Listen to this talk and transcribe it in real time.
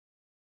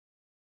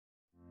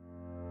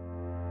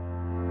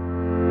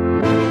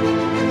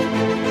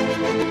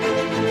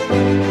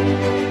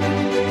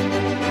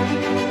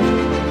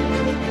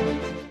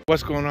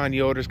What's going on,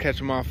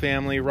 yoderscatchemall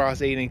family? Ross,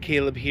 Aiden, and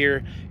Caleb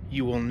here.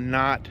 You will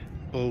not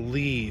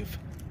believe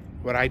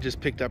what I just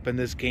picked up in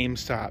this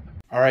Gamestop.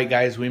 All right,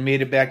 guys, we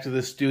made it back to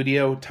the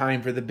studio. Time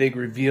for the big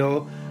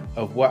reveal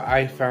of what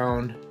I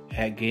found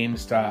at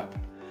Gamestop.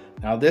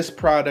 Now, this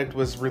product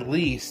was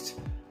released,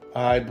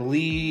 I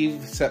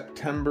believe,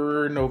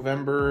 September,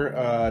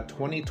 November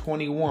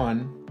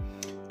 2021.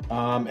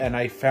 And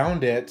I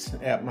found it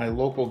at my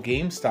local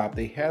GameStop.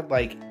 They had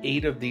like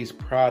 8 of these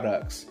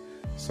products,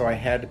 so I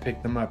had to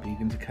pick them up. You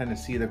can kind of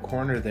see the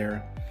corner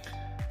there.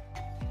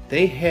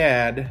 They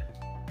had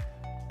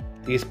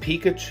these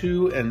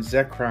Pikachu and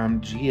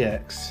Zekrom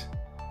GX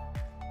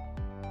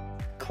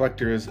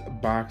collector's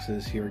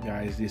boxes here,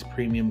 guys. These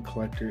premium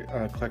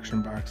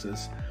collection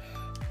boxes,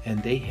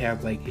 and they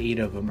have like 8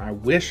 of them. I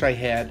wish I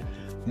had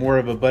more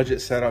of a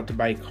budget set out to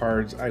buy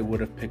cards. I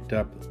would have picked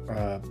up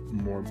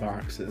more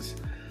boxes.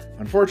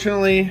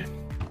 Unfortunately,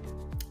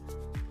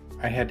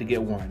 I had to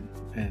get one,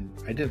 and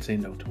I didn't say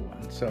no to one.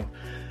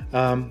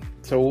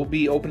 So we'll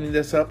be opening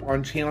this up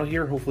on channel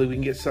here. Hopefully we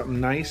can get something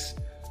nice.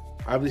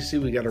 Obviously,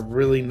 we got a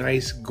really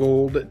nice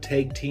gold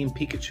tag team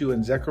Pikachu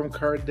and Zekrom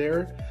card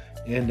there,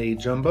 and a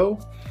jumbo.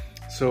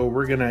 So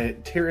we're gonna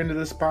tear into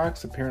this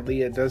box.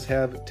 Apparently it does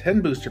have 10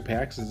 booster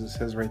packs, as it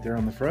says right there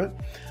on the front.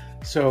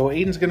 So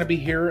Aiden's gonna be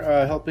here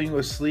helping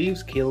with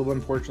sleeves. Caleb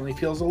unfortunately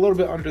feels a little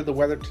bit under the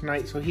weather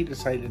tonight, so he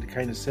decided to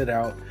kind of sit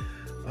out.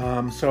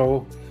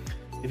 So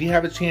if you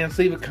have a chance,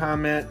 leave a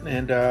comment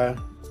and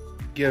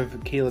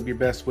give Caleb your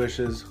best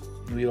wishes.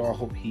 We all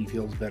hope he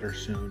feels better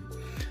soon.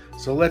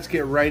 So let's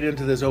get right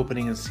into this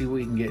opening and see what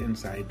we can get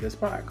inside this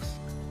box.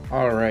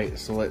 All right,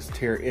 so let's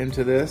tear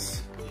into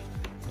this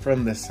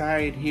from the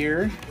side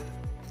here.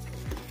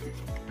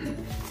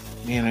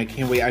 Man, I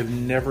can't wait. I've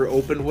never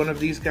opened one of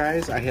these,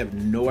 guys. I have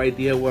no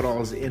idea what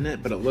all is in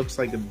it, but it looks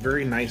like a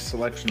very nice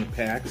selection of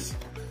packs.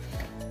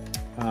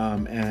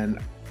 And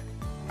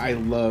I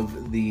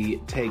love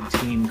the tag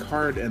team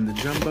card and the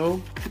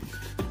jumbo.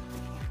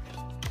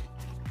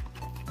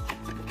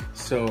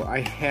 So I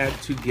had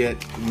to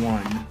get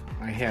one.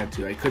 I had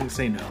to. I couldn't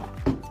say no.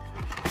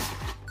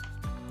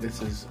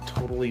 This is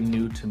totally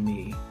new to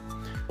me.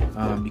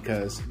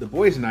 Because the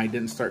boys and I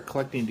didn't start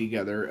collecting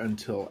together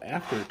until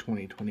after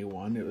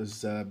 2021. It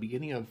was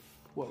beginning of,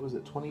 what was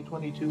it,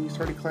 2022 we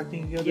started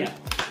collecting together?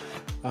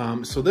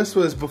 Yeah. So this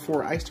was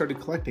before I started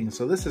collecting.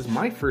 So this is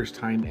my first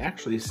time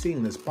actually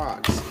seeing this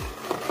box.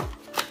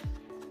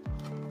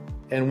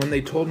 And when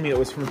they told me it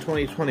was from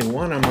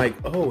 2021, I'm like,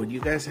 oh, you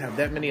guys have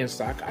that many in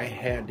stock? I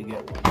had to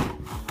get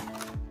one.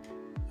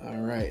 All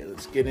right,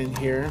 let's get in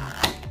here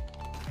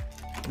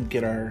and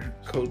get our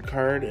code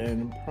card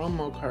and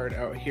promo card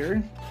out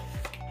here.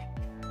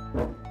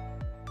 Oh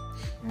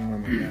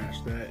my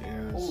gosh, that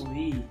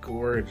is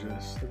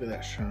gorgeous. Look at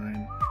that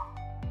shine.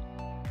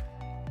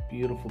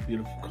 Beautiful,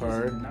 beautiful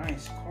card.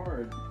 Nice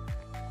card.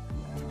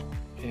 Wow.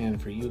 And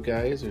for you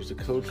guys, there's a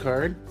code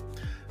card.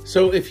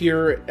 So if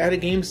you're at a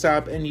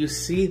GameStop and you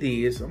see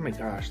these, oh my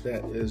gosh,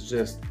 that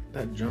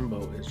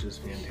jumbo is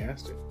just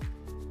fantastic.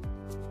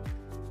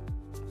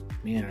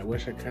 Man, I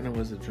wish I kind of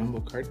was a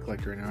jumbo card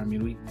collector now. I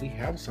mean, we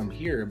have some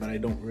here, but I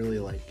don't really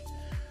like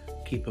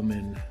keep them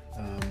in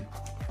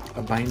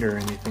a binder or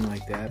anything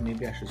like that.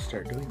 Maybe I should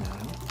start doing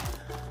that,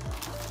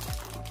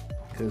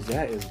 because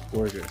that is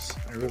gorgeous.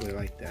 I really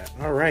like that.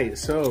 All right,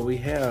 so we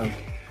have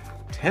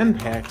 10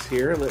 packs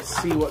here. Let's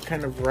see what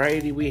kind of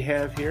variety we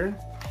have here.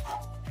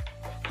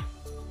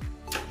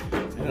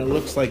 And it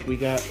looks like we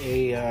got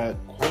a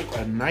quite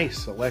a nice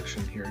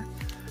selection here.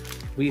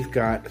 We've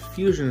got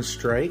Fusion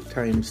Strike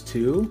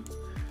 ×2,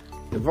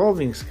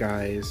 Evolving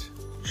Skies,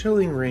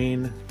 Chilling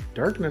Rain,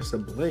 Darkness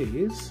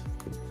Ablaze,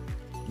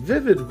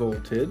 Vivid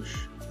Voltage,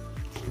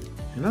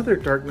 another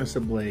Darkness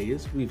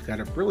Ablaze. We've got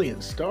a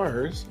Brilliant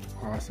Stars,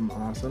 awesome,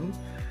 awesome,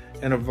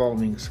 and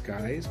Evolving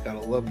Skies, gotta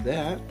love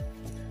that,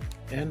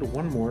 and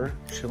one more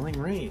Chilling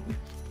Rain.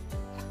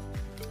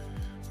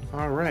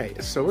 All right,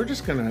 so we're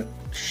just gonna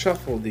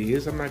shuffle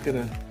these. I'm not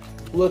gonna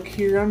look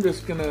here. I'm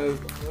just gonna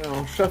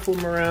shuffle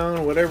them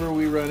around. Whatever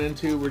we run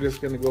into, we're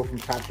just gonna go from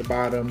top to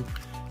bottom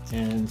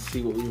and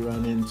see what we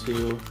run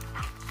into.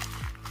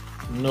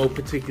 No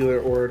particular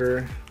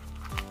order.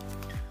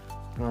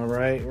 All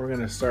right, we're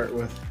gonna start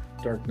with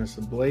Darkness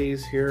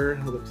Ablaze here.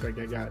 It looks like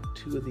I got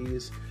 2 of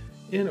these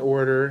in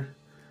order.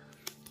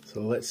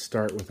 So let's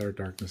start with our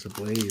Darkness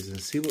Ablaze and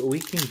see what we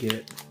can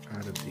get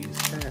out of these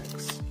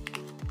packs.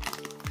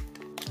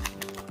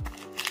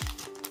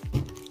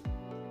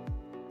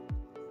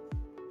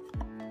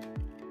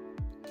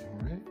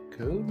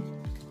 Code.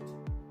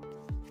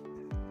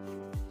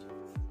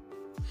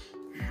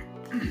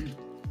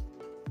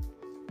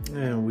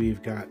 And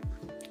we've got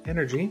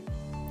Energy,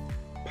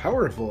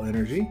 Powerful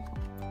Energy,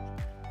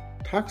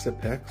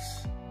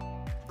 Toxapex,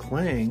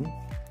 Clang,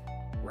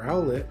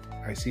 Rowlet.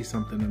 I see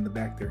something in the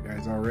back there,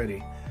 guys,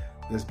 already.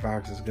 This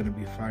box is going to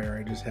be fire.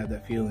 I just had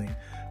that feeling.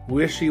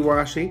 Wishy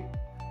Washy,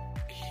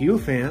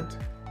 Qfant,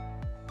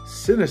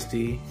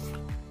 Sinistea,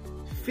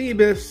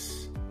 Phoebus,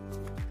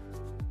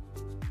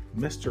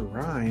 Mr.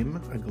 Rhyme,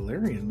 a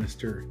Galarian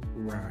Mr.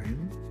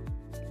 Rhyme,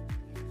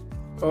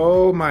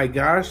 Oh my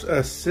gosh, a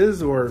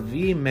Scizor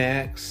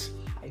VMAX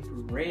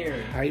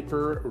Rare.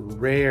 Hyper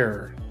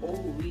Rare.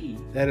 Holy.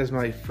 That is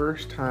my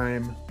first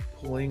time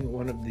pulling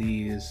one of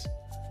these.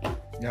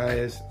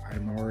 Guys,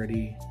 I'm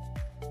already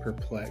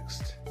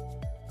perplexed.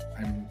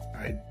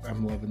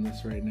 I'm loving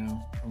this right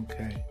now.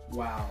 Okay.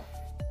 Wow.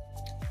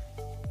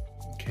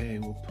 Okay,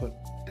 we'll put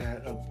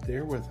that up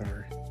there with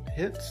our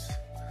hits.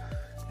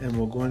 And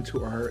we'll go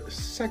into our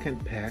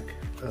second pack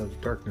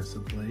of Darkness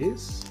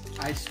Ablaze.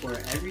 I swear,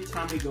 every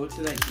time we go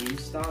to that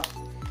GameStop,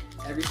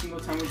 every single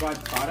time we buy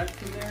product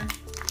from there,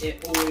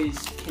 it always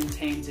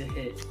contains a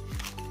hit.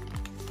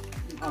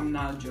 I'm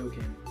not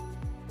joking.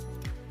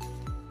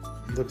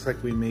 Looks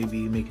like we may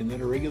be making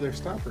that a regular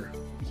stopper.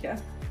 Yeah.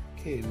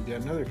 Okay, we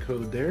got another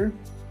code there.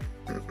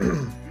 Flip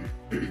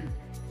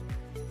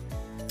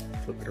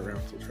it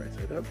around so it's right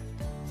side up.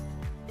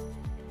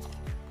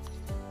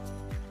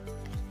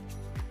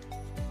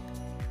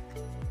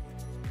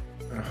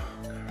 Oh,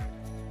 God.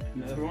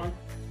 Another one?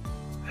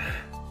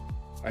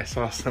 I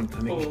saw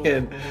something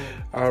again.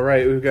 All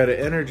right, we've got an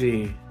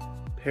Energy,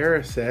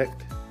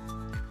 Parasect,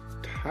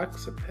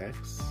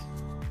 Toxapex,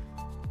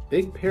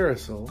 Big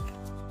Parasol,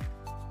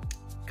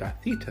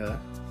 Gothita,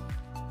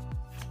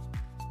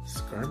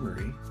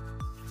 Skarmory,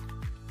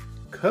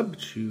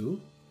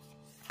 Cubchoo,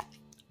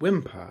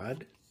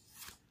 Wimpod,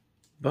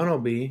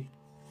 Bunnelby,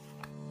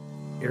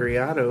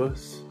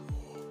 Ariados,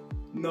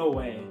 No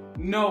way.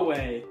 No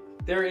way.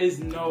 There is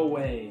no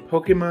way.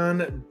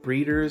 Pokemon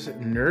Breeders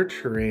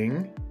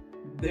Nurturing.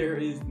 There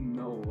is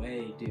no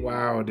way, dude.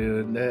 Wow,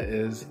 dude, that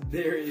is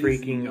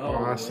freaking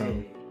awesome.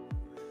 Way.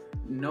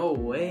 No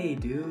way,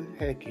 dude.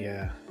 Heck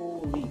yeah.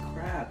 Holy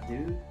crap,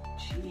 dude.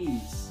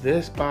 Jeez.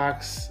 This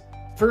box,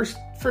 first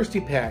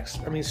packs,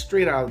 I mean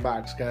straight out of the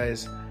box,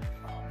 guys.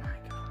 Oh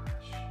my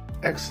gosh.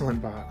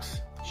 Excellent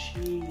box.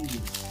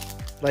 Jeez.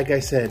 Like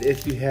I said,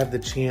 if you have the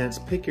chance,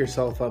 pick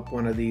yourself up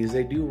one of these.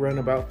 They do run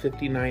about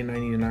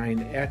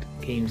 $59.99 at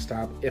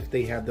GameStop if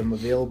they have them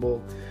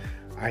available.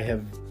 I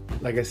have,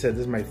 like I said,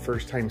 this is my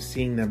first time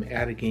seeing them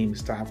at a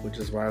GameStop, which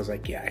is why I was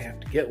like, yeah, I have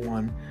to get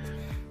one.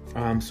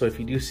 So if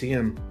you do see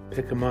them,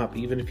 pick them up.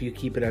 Even if you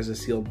keep it as a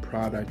sealed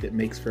product, it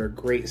makes for a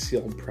great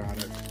sealed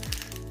product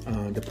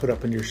to put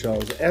up on your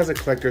shelves as a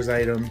collector's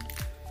item.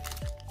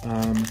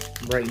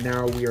 Right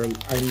now,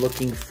 I'm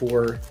looking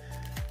for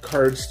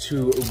cards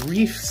to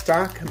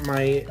restock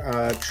my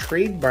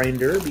trade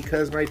binder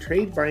because my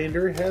trade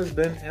binder has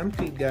been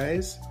emptied,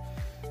 guys,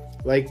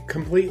 like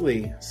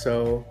completely.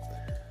 So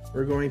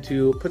we're going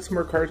to put some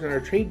more cards in our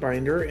trade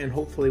binder, and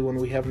hopefully when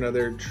we have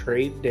another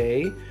trade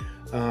day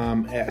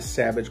at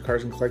Savage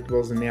Cards and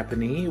Collectibles in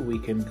Napanee, we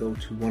can go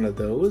to one of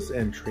those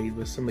and trade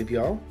with some of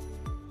y'all.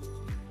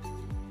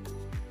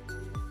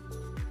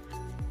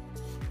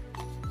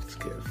 Let's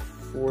get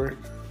 4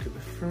 to the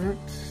front.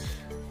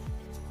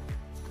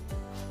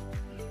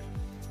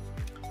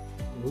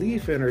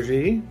 Leaf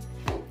Energy,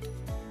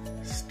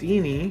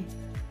 Steenie,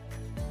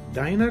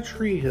 Dyna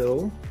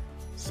Treehill,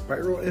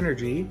 Spiral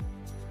Energy,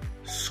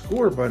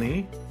 Score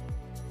Bunny,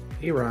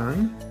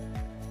 Aron,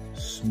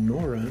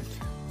 Snorunt.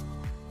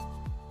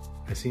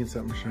 I seen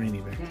something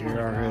shiny back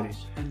there already.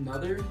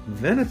 Another?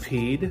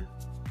 Venipede,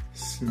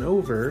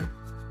 Snover,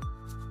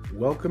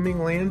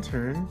 Welcoming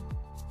Lantern,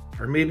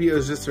 or maybe it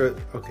was just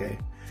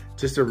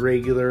just a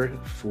regular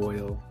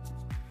foil.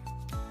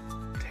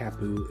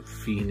 Tapu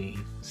Fini.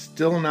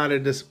 Still not a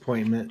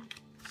disappointment.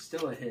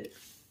 Still a hit.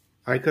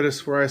 I could have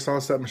swore I saw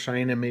something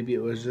shine and maybe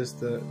it was just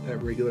that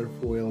regular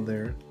foil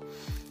there.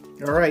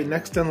 Alright,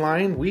 next in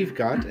line we've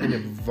got an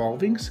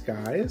Evolving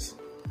Skies.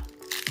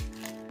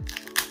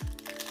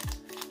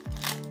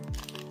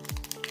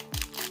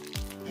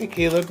 Hey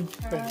Caleb,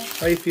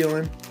 how you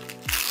feeling?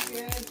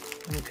 Good.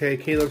 Okay,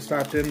 Caleb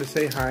stopped in to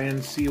say hi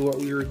and see what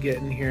we were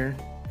getting here.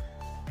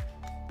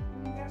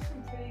 We got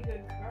some pretty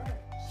good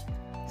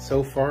cards.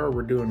 So far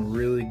we're doing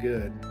really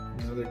good.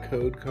 Another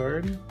code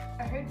card.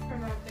 I heard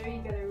from out there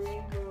you got a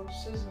rainbow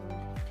sizzle.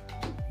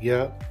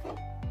 Yep.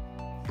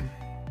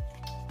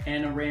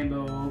 And a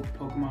rainbow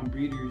Pokemon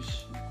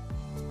Breeders.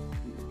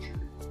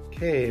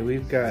 Okay,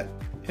 we've got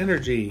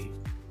Energy,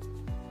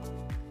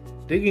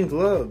 Digging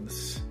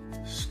Gloves,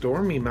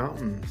 Stormy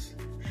Mountains,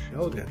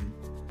 Sheldon,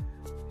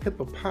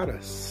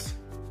 Hippopotas,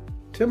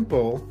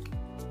 Temple,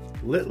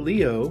 Lit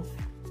Leo,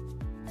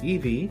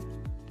 Eevee,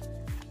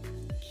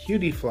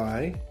 Cutie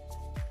Fly,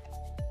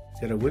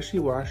 got a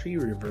Wishy-Washy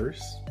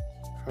Reverse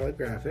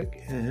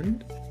Holographic,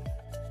 and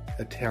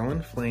a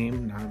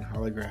Talonflame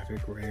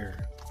non-holographic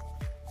rare.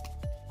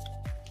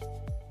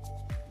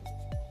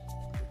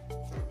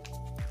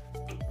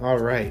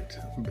 Alright,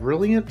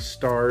 Brilliant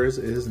Stars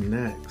is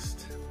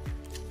next.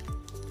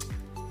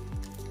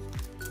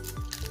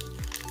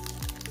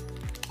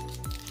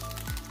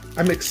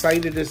 I'm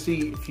excited to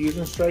see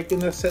Fusion Strike in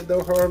this set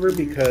though, however,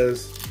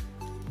 because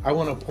I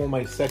want to pull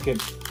my second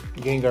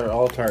Gengar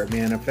Altart,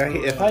 man.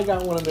 If I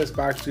got one in this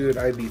box, dude,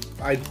 I'd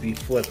be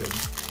flipping.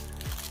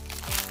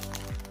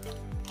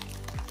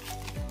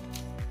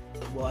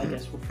 Well, I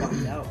guess we'll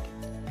find out.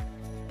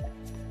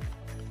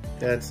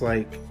 That's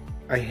like,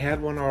 I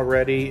had one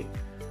already,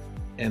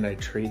 and I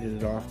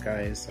traded it off,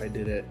 guys. I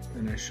did it,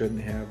 and I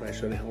shouldn't have. I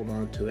should have held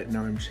on to it.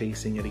 Now I'm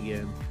chasing it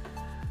again.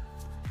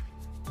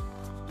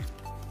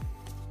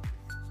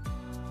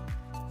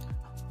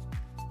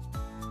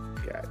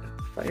 Got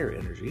Fire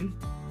Energy,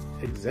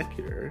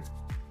 Executor,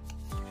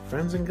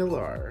 Friends and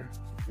Galar,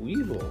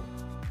 Weevil,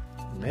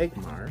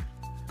 Magmar,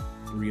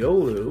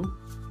 Riolu,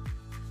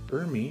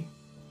 Burmy,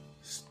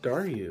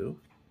 Staryu,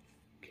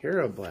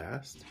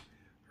 Carablast,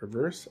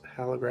 Reverse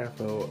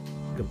Holographo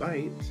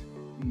Gabite,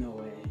 No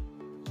way.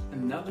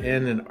 Another.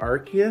 and an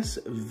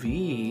Arceus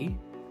V.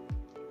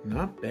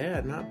 Not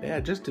bad, not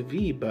bad. Just a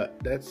V, but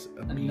that's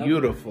a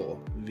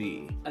beautiful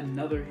V.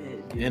 Another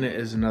hit. Dude. And it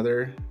is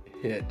another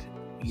hit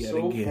yet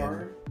so again. So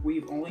far,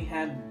 we've only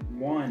had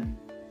one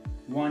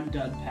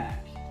dud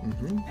pack.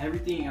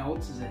 Everything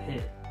else is a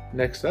hit.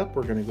 Next up,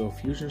 we're going to go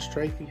Fusion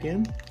Strike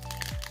again.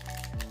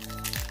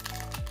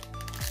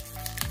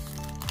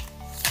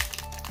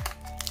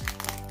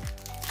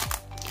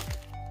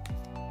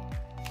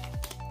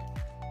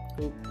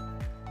 Oop.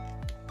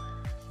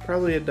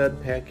 Probably a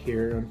dud pack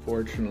here,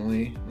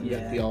 unfortunately. We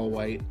got the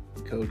all-white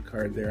code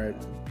card there.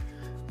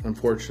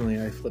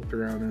 Unfortunately, I flipped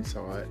around and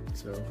saw it,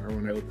 or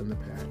when I opened the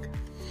pack.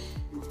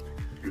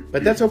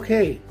 But that's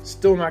okay.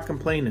 Still not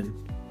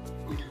complaining.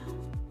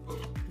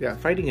 We got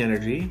Fighting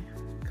Energy,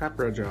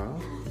 Coprajaw,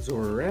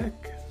 Zorek,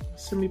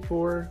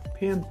 Simipour,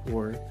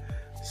 Panpour,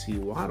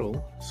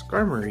 Sewaddle,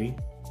 Skarmory,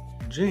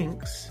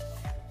 Jinx,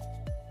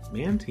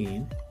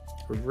 Mantine,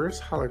 Reverse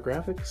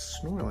Holographic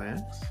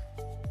Snorlax,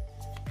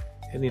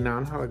 and a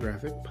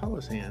non-holographic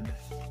Palossand.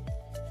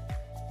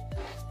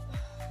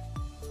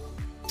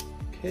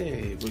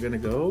 Okay, we're gonna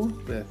go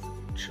with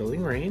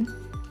Chilling Rain,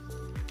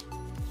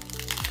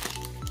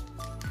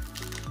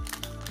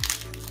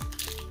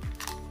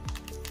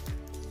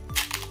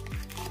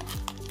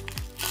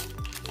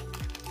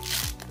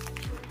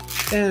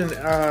 and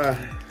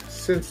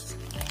since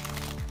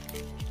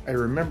I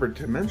remembered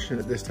to mention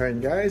it this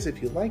time, guys,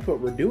 if you like what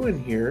we're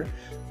doing here,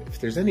 if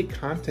there's any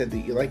content that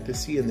you'd like to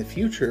see in the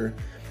future,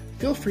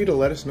 feel free to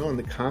let us know in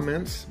the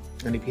comments.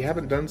 And if you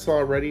haven't done so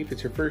already, if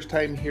it's your first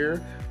time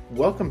here,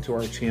 welcome to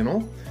our channel.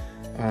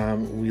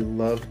 We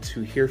love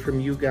to hear from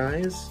you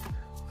guys,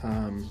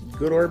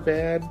 good or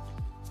bad.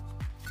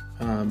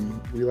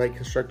 We like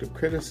constructive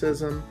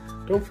criticism.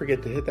 Don't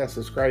forget to hit that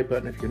subscribe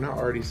button if you're not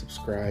already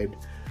subscribed.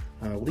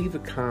 Leave a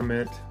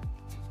comment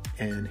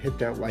and hit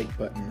that like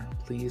button,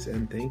 please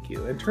and thank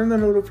you. And turn the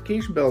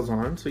notification bells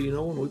on so you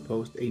know when we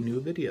post a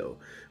new video,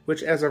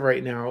 which as of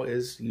right now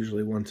is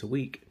usually once a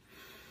week.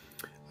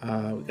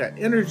 We got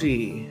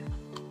Energy,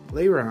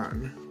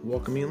 Lairon,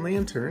 Welcoming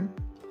Lantern,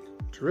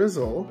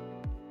 Drizzle,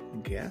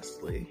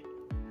 Ghastly,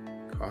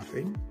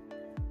 Coughing,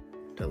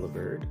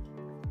 Delibird,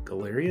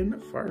 Galarian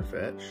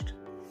Farfetch'd,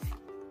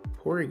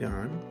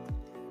 Porygon,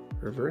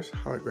 Reverse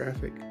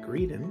Holographic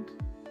Greedent,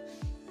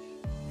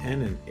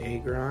 and an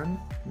Aggron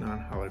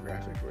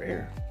non-holographic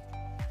rare.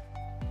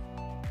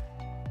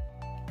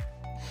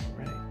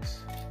 Alright.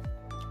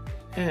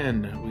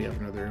 And we have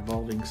another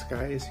Evolving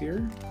Skies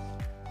here.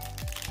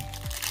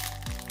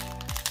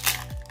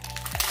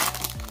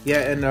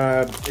 Yeah, and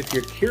if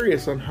you're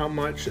curious on how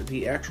much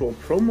the actual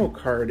promo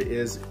card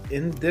is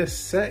in this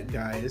set,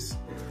 guys,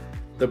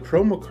 the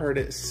promo card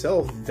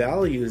itself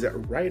values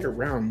at right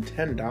around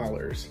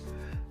 $10.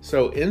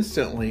 So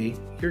instantly,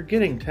 you're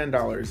getting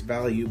 $10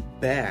 value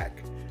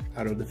back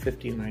out of the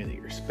 $59 that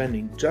you're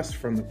spending just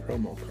from the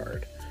promo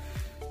card.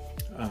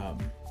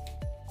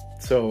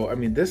 So, I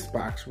mean, this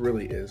box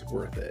really is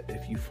worth it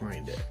if you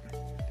find it.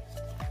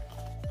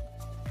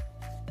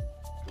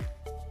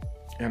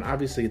 And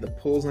obviously the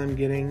pulls I'm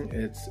getting,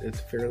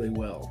 it's fairly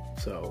well.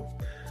 So,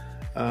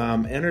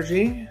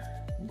 Energy,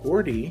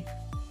 Gordy,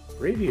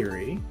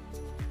 Braviary,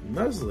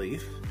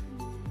 Nuzleaf,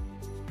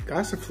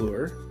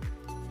 Gossifleur,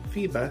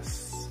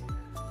 Phoebus,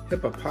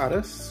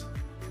 Hippopotas,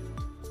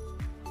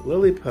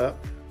 Lillipup,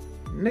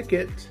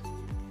 Nickit,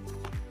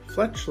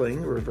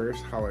 Fletchling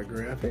Reverse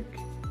Holographic,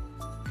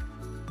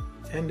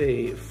 and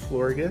a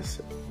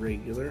Florges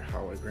Regular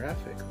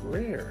Holographic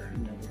Rare.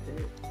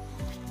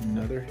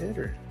 Another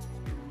hitter.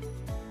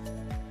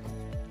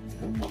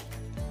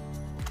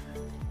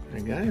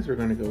 Alright guys, we're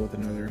going to go with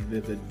another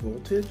Vivid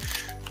Voltage.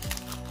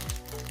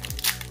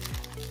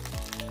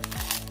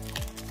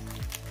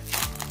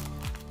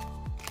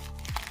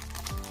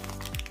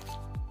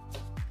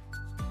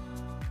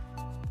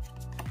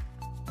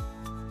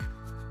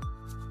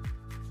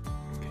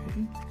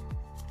 Okay.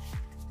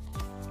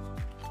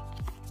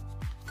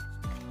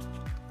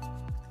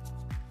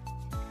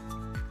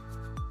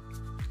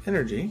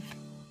 Energy,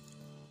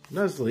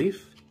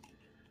 Nuzleaf,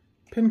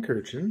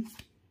 Pincurchin,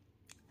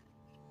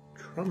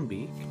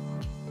 Trumbeak,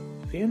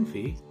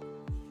 Fanfy,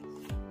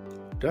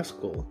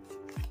 Duskull,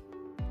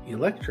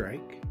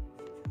 Electrike,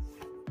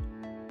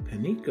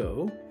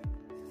 Panico,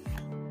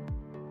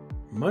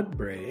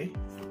 Mudbray.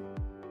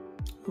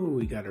 Ooh,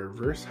 we got a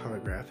Reverse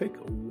Holographic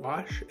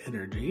Wash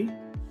Energy,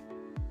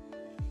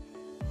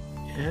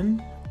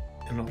 and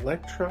an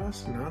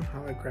Electros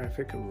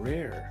non-holographic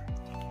Rare.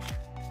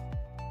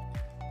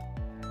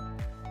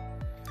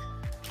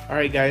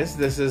 Alright guys,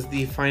 this is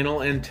the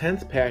final and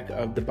 10th pack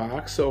of the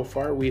box. So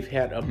far we've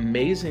had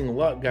amazing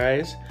luck,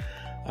 guys.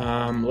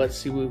 Let's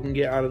see what we can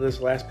get out of this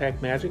last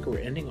pack magic. We're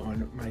ending on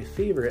one of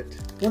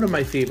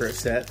my favorite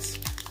sets,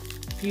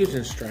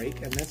 Fusion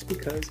Strike, and that's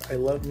because I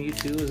love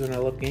Mewtwo's and I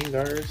love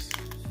Gengars.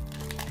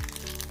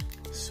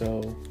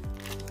 So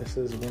this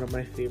is one of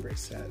my favorite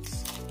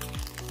sets.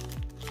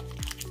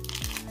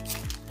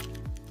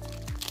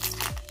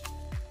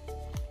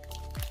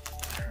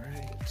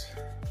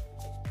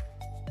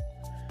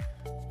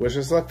 Wish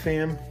us luck,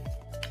 fam.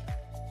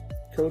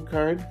 Code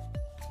card.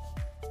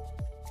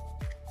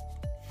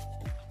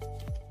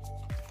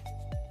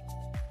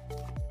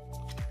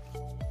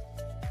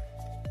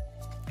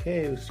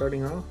 Okay,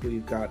 starting off,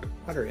 we've got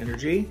Water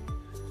Energy,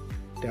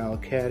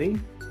 Dalcatty,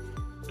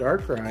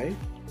 Darkrai,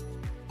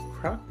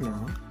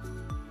 Croconaw,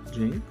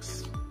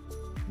 Jinx,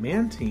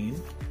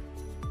 Mantine,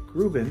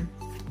 Gruben,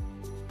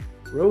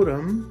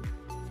 Rotom,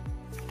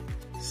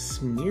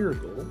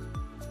 Smeargle,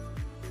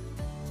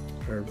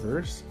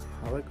 Reverse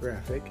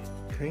Holographic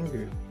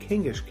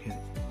Kangaskhan,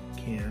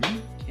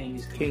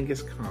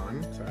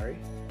 sorry,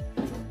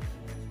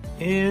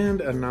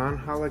 and a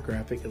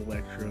non-holographic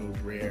Electro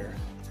Rare.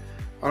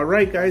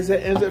 Alright guys,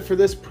 that ends it for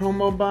this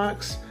promo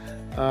box.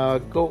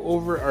 Go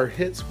over our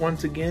hits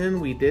once again.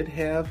 We did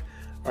have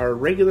our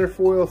regular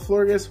foil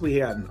Florges. We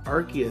had an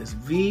Arceus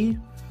V,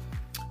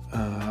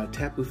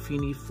 Tapu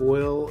Fini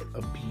foil,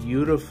 a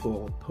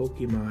beautiful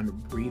Pokemon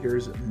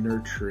Breeders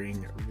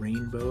Nurturing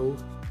Rainbow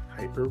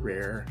Hyper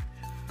Rare,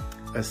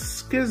 a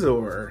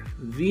Scizor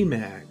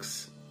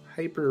VMAX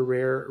Hyper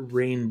Rare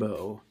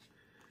Rainbow,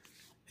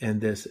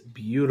 and this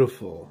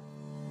beautiful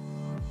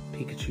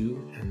Pikachu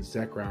and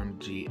Zekrom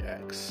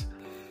GX.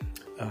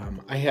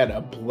 I had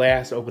a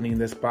blast opening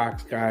this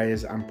box,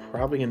 guys. I'm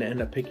probably going to end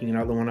up picking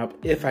another one up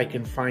if I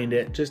can find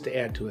it, just to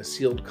add to a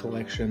sealed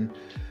collection,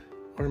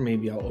 or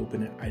maybe I'll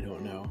open it, I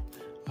don't know.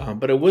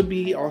 But it would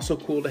be also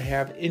cool to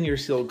have in your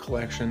sealed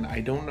collection.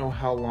 I don't know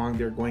how long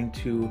they're going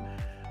to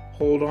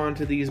hold on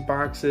to these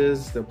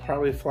boxes. They'll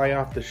probably fly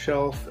off the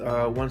shelf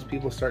once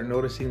people start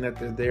noticing that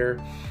they're there.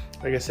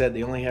 Like I said,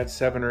 they only had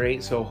 7 or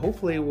 8, so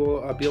hopefully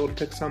we'll be able to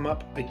pick some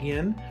up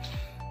again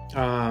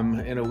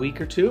in a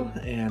week or two.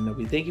 And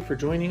we thank you for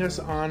joining us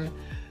on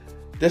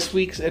this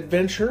week's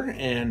adventure,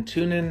 and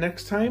tune in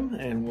next time,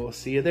 and we'll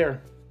see you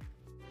there.